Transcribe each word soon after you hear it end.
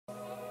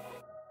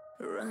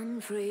Run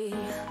free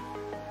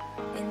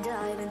and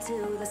dive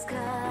into the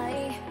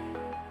sky.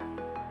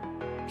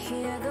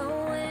 Hear the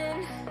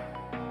wind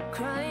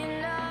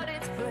crying out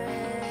its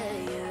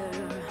prayer.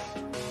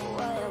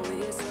 Why are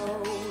we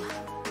so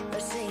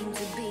ashamed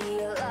to be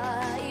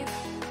alive?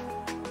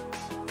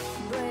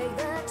 Break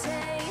the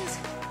chains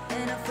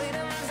and our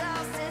freedom's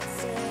ours to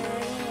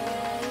take.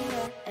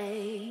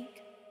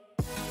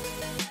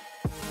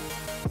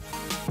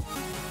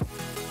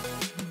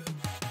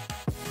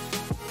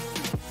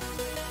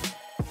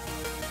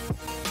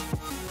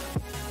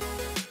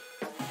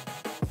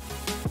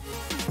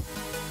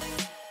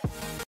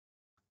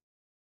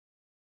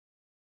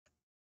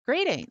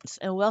 Greetings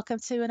and welcome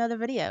to another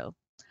video.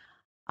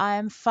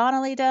 I'm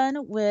finally done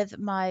with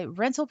my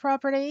rental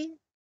property.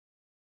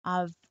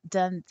 I've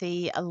done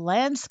the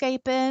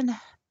landscaping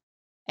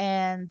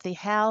and the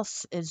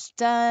house is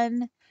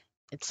done.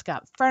 It's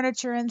got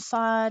furniture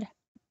inside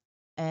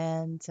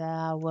and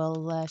I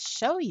will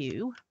show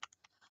you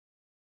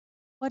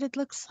what it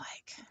looks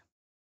like.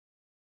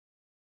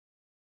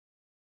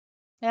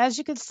 As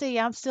you can see,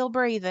 I'm still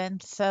breathing,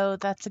 so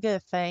that's a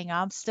good thing.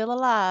 I'm still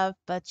alive,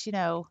 but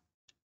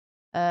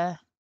uh,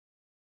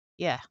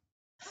 yeah.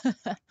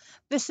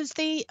 This is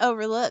the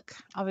overlook.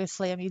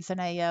 Obviously, I'm using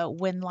a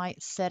wind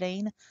light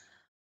setting.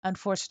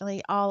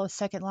 Unfortunately, all of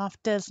Second Life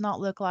does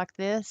not look like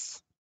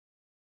this.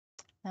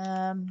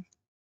 Um,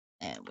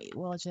 and we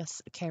will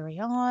just carry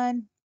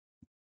on.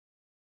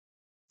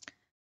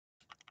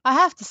 I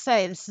have to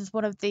say, this is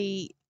one of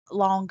the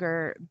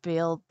longer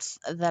builds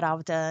that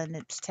I've done.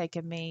 It's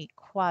taken me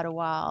quite a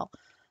while,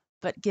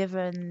 but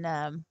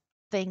given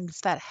things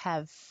that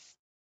have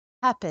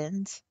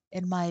happened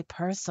in my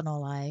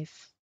personal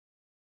life,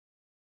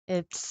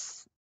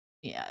 it's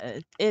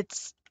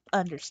it's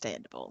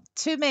understandable.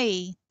 To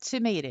me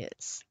it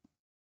is.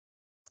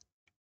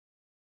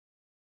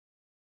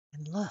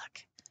 And look,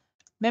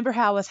 remember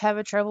how I was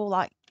having trouble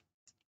like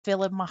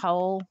filling my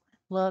hole?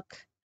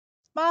 Look,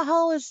 my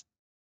hole is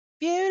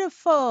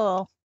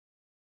beautiful.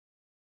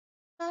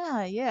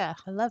 Ah, yeah,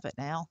 I love it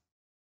now.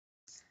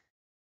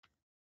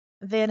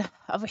 Then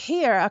over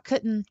here, I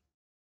couldn't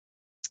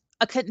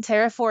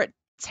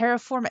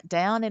terraform it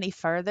down any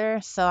further,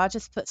 so I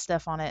just put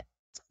stuff on it.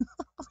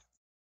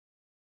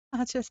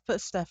 I just put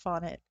stuff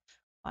on it.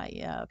 Like,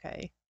 yeah,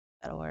 okay,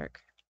 that'll work.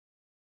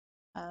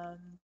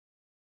 Um,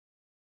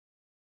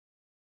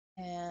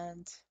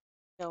 and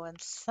go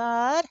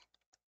inside.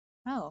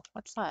 Oh,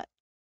 what's that?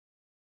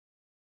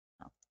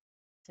 Oh,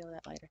 deal with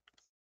that later.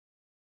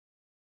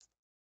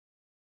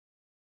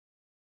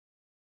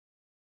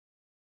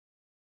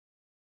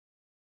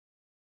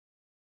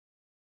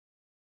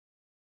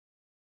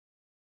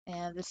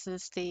 And this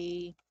is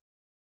the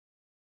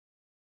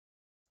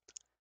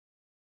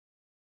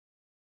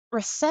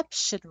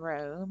reception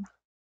room.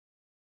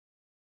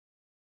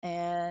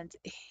 And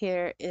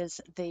here is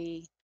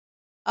the,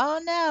 oh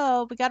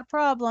no, we got a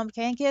problem,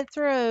 can't get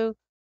through.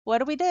 What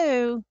do we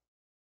do?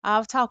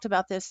 I've talked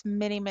about this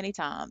many, many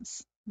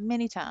times.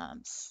 Many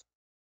times.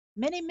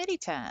 Many, many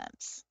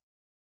times.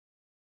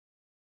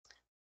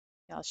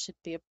 Y'all should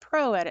be a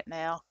pro at it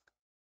now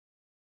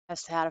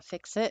as to how to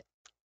fix it.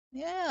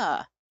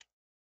 Yeah.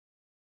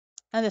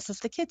 And this is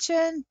the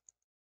kitchen.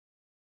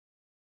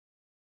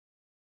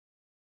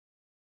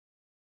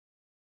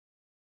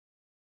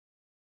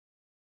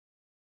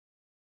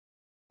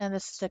 And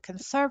this is the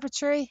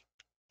conservatory.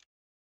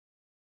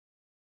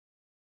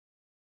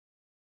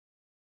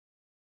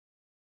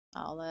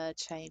 I'll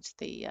change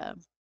the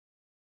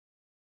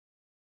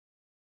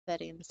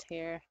settings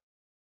here.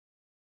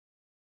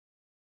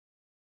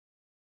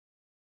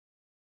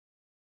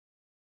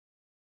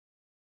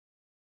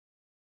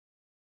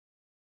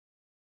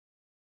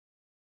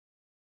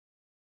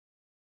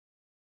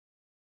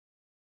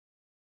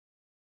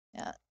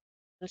 Yeah,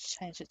 let's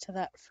change it to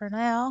that for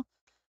now.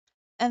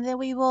 And then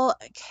we will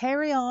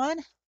carry on.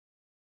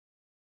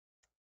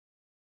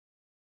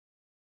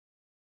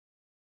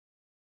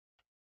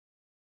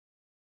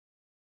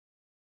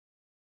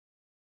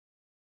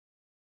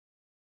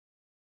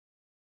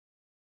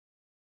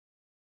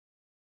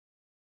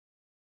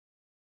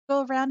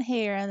 Go around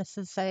here, and this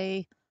is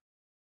a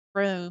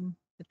room.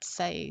 It's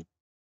a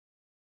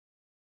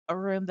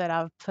room that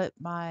I've put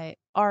my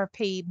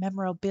RP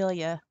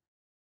memorabilia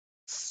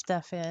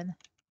stuff in.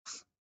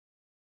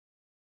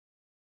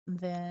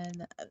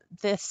 Then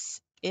this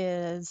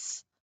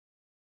is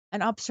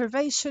an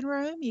observation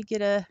room. You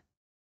get a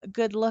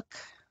good look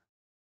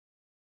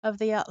of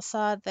the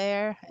outside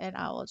there, and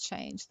I will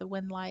change the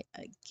wind light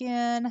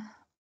again.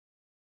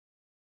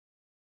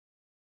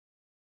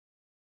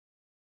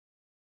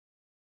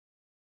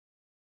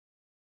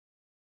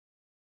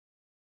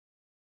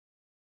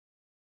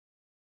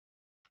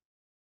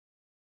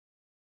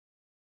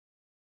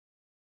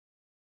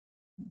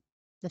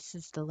 This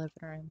is the living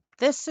room.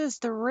 This is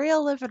the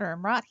real living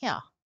room right here.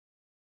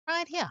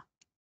 Right here.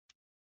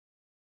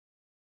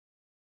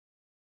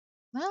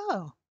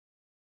 Oh,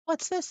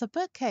 what's this? A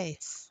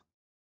bookcase.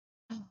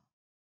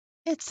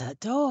 It's a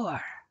door.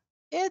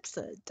 It's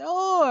a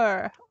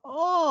door.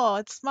 Oh,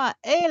 it's my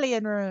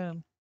alien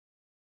room.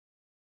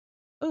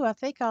 Ooh, I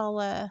think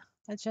I'll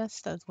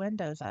adjust those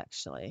windows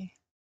actually.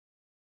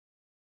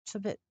 It's a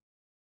bit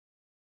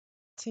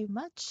too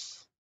much.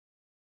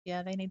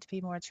 Yeah, they need to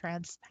be more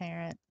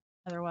transparent.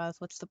 Otherwise,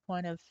 what's the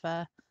point of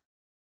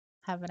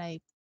having a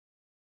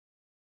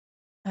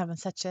having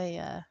such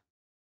a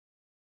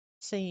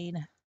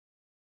scene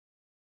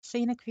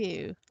scenic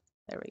view?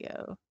 There we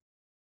go.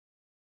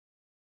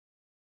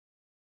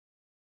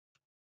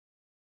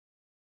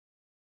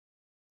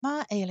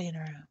 My alien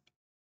room.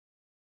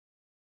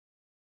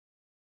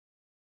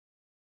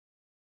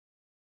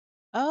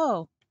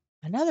 Oh,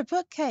 another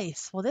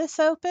bookcase. Will this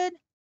open?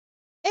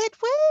 It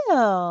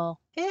will.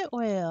 It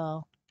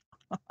will.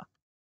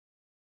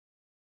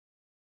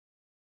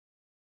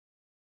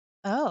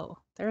 Oh,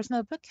 there's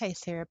no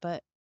bookcase here,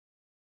 but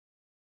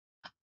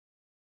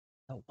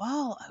the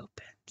wall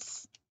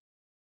opens.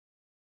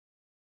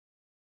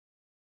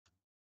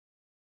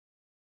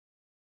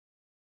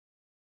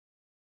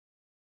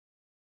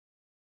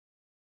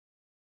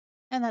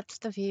 And that's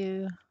the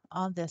view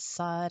on this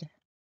side.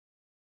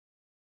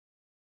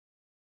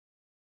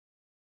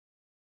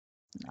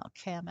 And I'll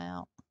cam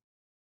out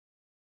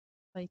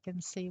so you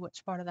can see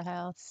which part of the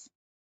house.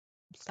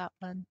 Stop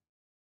one.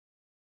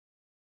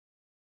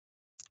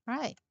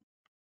 Right.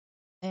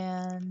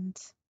 And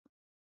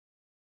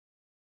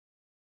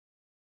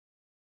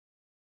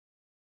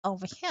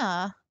over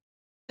here,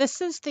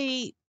 this is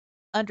the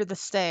under the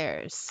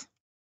stairs.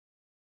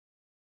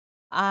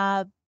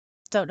 I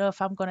don't know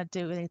if I'm going to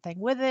do anything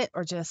with it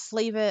or just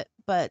leave it,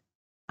 but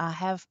I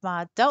have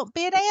my Don't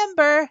Be an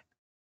Amber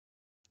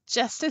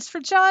Justice for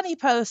Johnny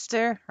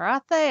poster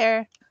right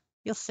there.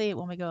 You'll see it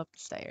when we go up the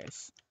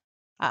stairs.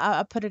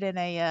 I put it in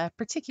a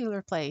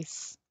particular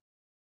place.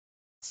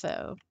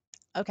 So,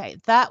 okay,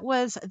 that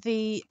was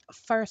the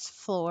first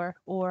floor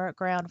or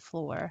ground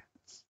floor.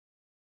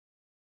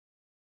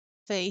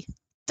 See,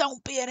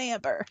 don't be an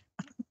Amber.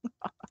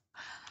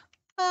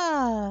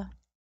 Ah,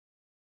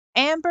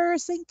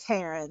 Ambers and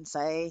Karens,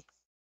 eh?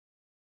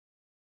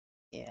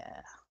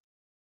 Yeah.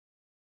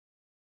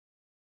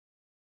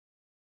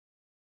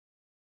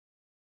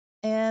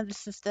 And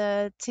this is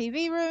the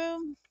TV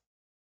room.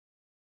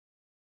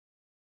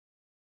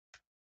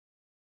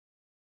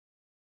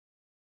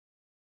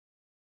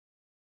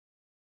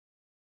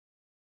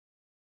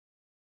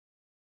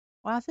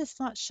 Why is this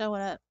not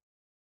showing up?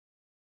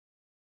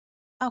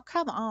 Oh,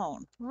 come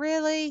on.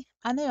 Really?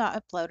 I knew I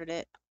uploaded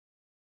it.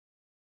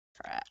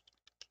 Crap.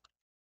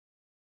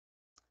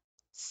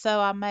 So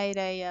I made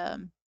a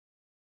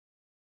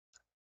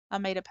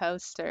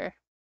poster.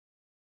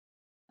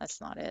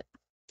 That's not it.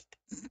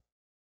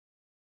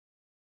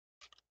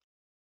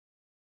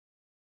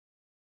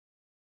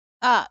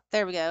 Ah,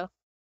 there we go.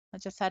 I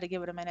just had to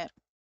give it a minute.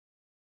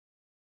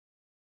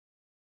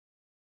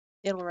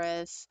 It'll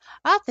res.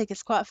 I think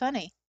it's quite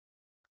funny.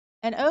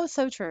 And oh,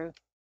 so true.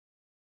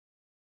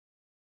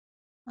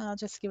 I'll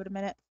just give it a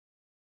minute.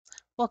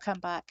 We'll come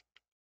back.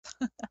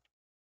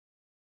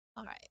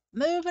 All right,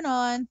 moving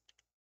on.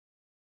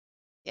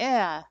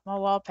 Yeah, my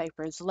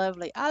wallpaper is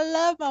lovely. I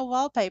love my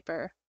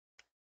wallpaper.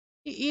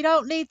 You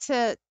don't need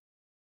to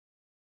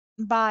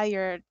buy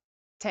your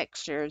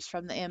textures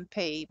from the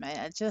MP,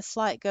 man. Just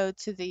like go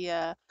to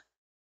the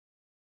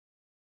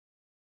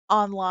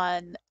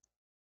online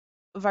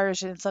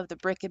versions of the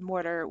brick and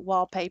mortar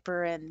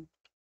wallpaper and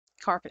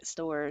carpet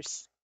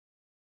stores.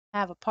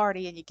 Have a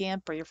party in your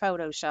GIMP or your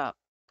Photoshop.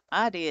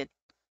 I did.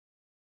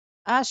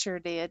 I sure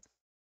did.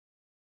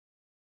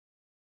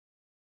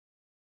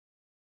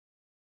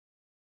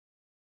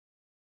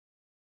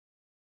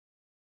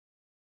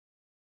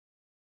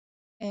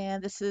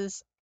 And this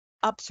is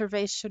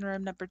observation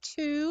room number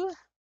 2, a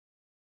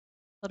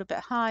little bit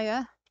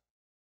higher.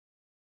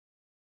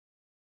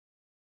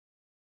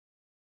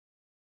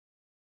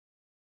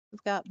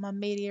 We've got my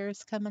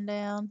meteors coming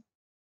down.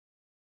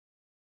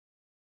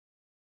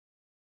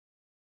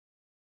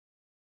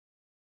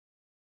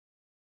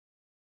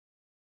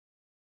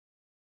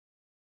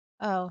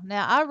 Oh,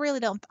 now I really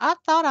don't. I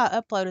thought I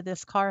uploaded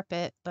this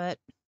carpet, but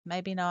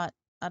maybe not.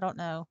 I don't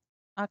know.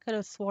 I could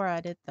have swore I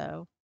did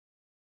though.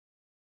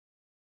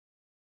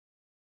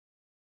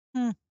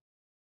 Hmm.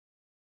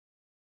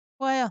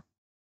 Well,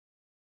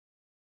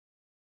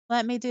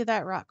 let me do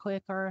that right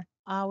quick, or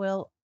I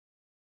will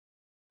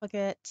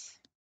forget.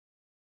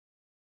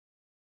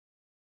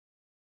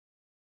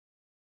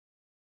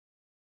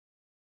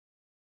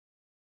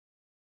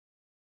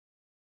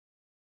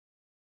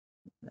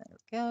 There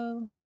we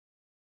go.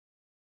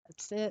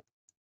 That's it.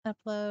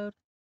 Upload.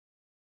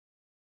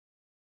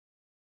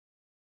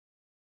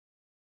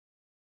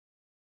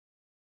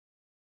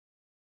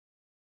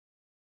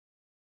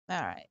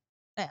 All right.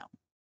 Now,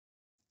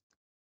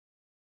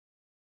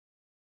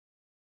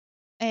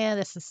 and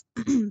this is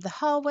the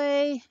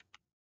hallway,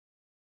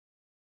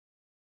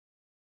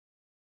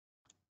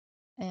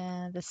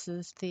 and this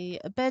is the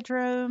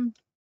bedroom.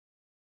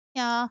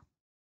 Yeah,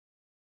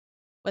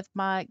 with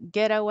my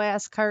ghetto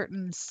ass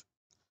curtains.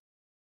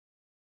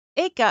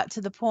 It got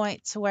to the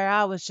point to where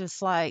I was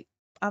just like,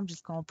 I'm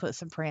just gonna put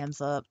some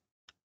prims up.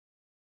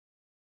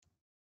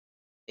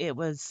 It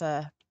was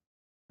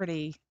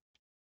pretty,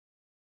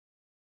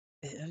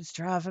 it was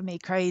driving me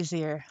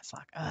crazier. It's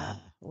like,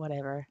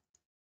 whatever.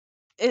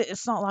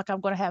 It's not like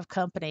I'm going to have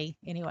company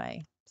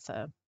anyway.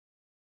 So,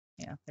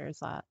 yeah, there's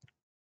that.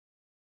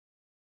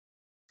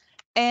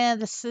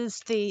 And this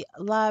is the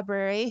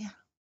library.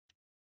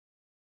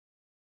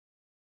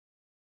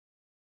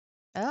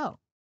 Oh,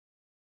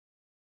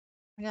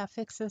 I gotta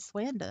fix this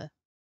window.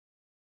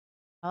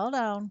 Hold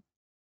on.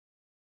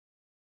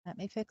 Let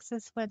me fix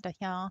this window,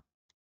 y'all.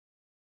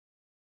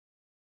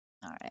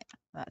 All right,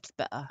 that's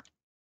better.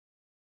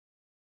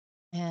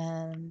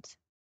 And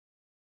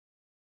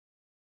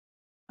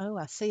oh,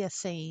 I see a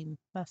seam.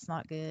 That's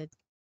not good.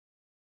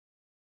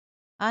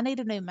 I need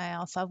a new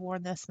mouse. I've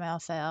worn this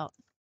mouse out.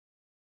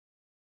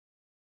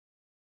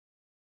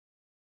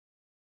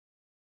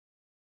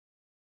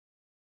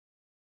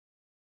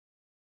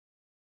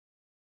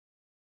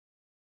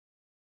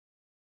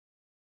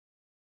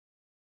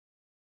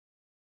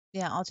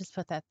 Yeah, I'll just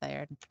put that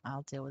there and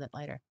I'll deal with it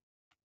later.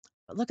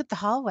 But look at the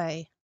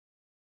hallway.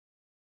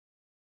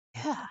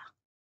 Yeah,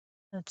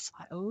 it's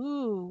like,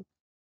 ooh.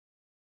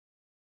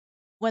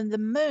 When the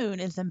moon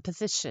is in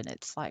position,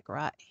 it's like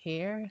right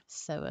here.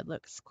 So it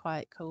looks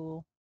quite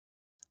cool.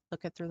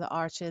 Looking through the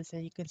arches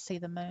and you can see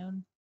the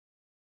moon.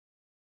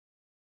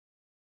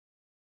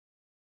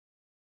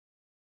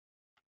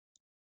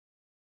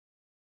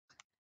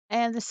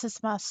 And this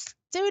is my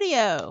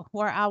studio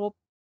where I will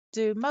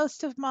do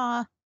most of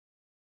my,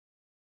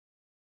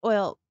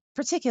 well,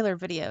 particular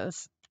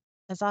videos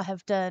as I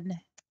have done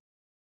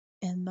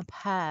in the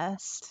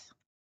past.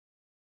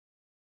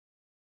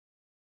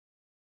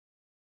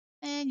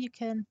 And you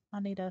can, I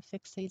need to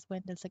fix these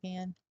windows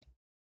again.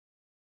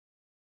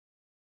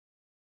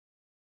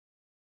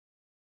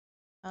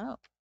 Oh,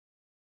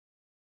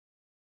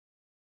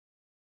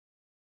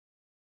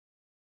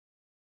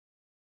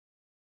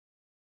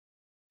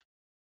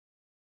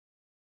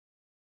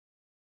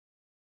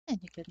 and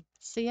you can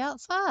see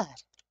outside.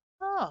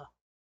 Oh,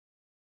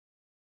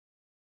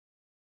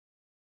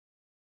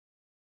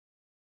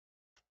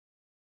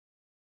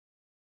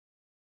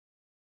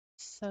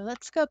 so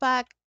let's go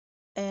back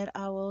and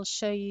I will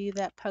show you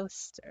that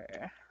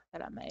poster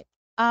that I made.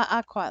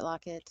 I quite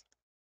like it.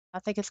 I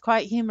think it's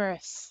quite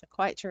humorous,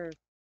 quite true.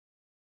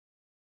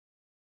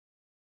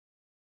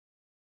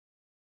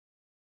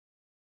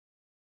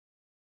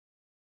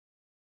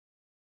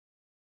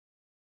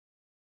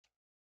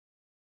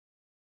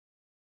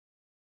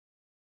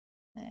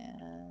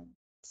 And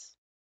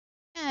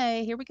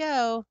hey, here we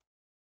go.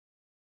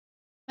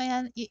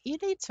 Man, you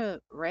need to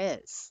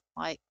res.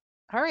 Like,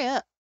 hurry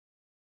up,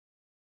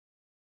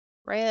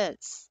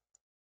 res.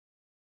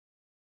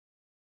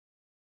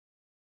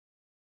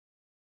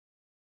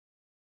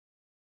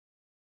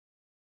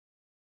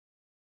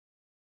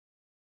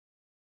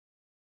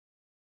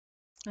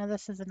 Now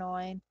this is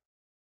annoying.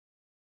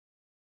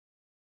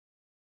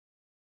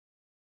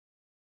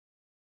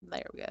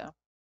 There we go.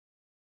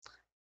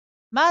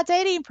 My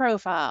dating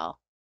profile.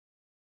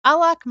 I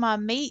like my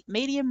meat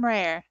medium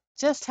rare,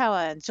 just how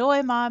I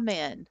enjoy my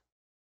men.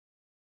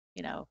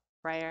 You know,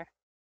 rare.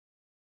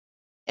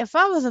 If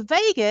I was a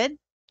vegan,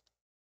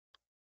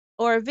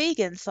 or a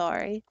vegan,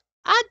 sorry,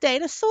 I'd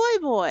date a soy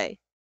boy.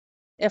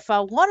 If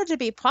I wanted to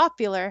be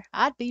popular,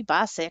 I'd be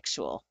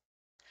bisexual.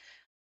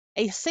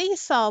 A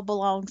seesaw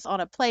belongs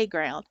on a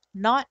playground,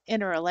 not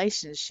in a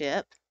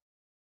relationship.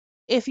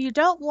 If you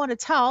don't want to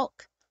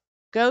talk,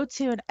 go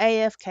to an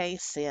AFK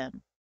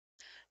sim.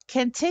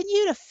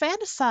 Continue to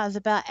fantasize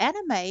about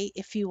anime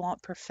if you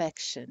want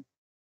perfection.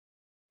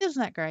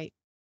 Isn't that great?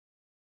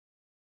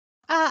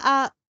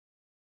 I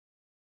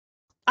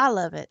I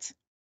love it.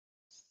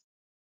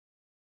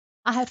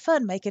 I had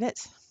fun making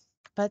it,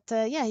 but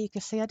yeah, you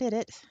can see I did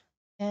it,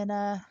 and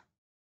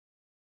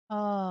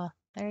oh,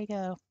 there you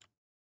go.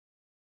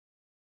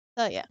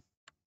 So yeah,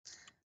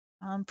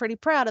 I'm pretty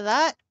proud of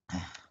that.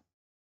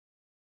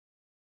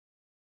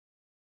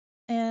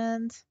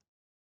 And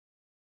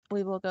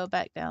we will go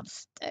back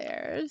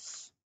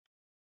downstairs.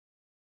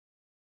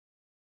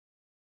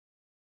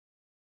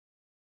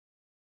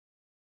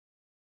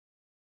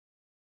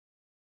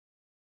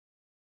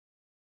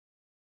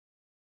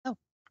 Oh,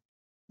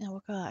 now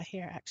we'll go out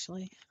here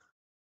actually.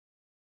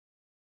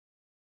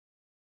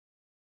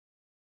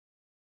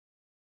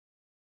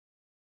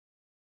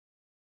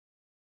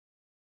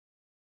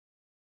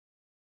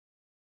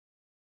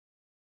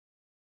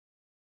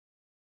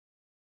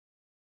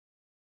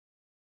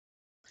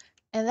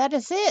 And that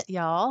is it,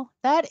 y'all.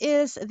 That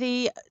is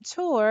the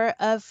tour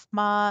of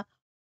my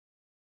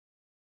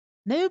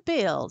new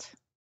build.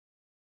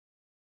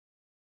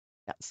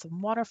 Got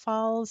some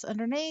waterfalls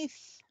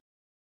underneath.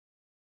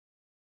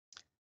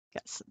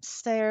 Got some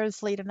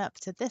stairs leading up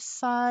to this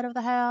side of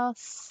the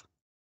house. I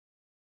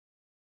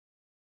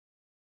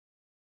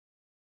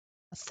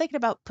was thinking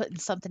about putting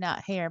something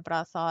out here, but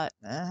I thought,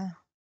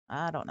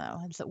 I don't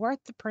know. Is it worth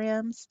the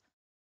prims?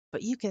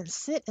 But you can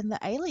sit in the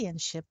alien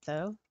ship,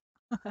 though.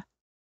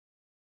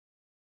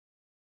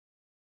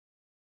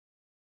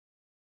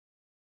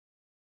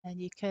 And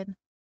you can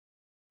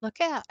look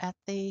out at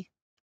the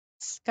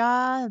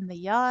sky and the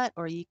yacht,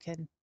 or you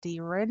can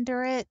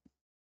de-render it,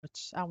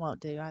 which I won't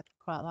do. I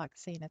quite like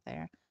seeing it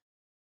there.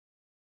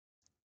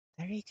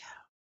 There you go.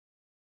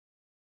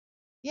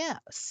 Yeah,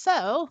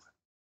 so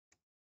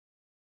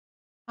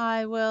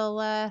I will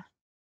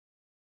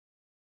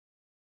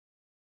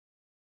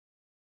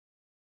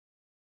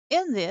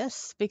end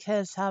this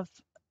because I've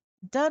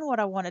done what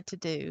I wanted to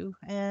do,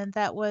 and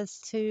that was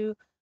to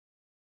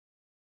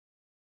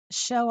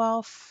show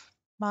off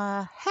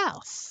my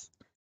house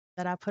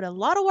that I put a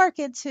lot of work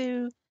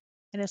into,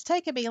 and it's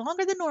taken me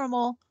longer than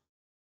normal,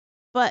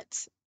 but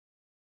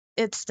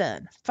it's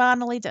done,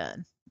 finally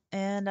done,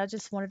 and I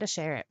just wanted to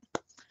share it.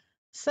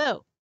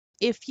 So,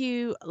 if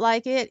you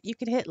like it, you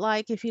can hit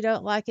like. If you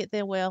don't like it,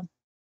 then well,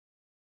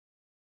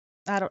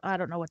 I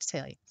don't know what to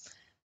tell you.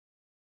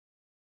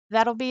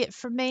 That'll be it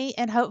for me,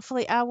 and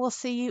hopefully I will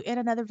see you in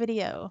another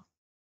video.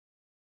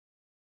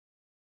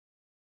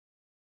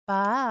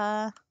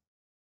 Bye.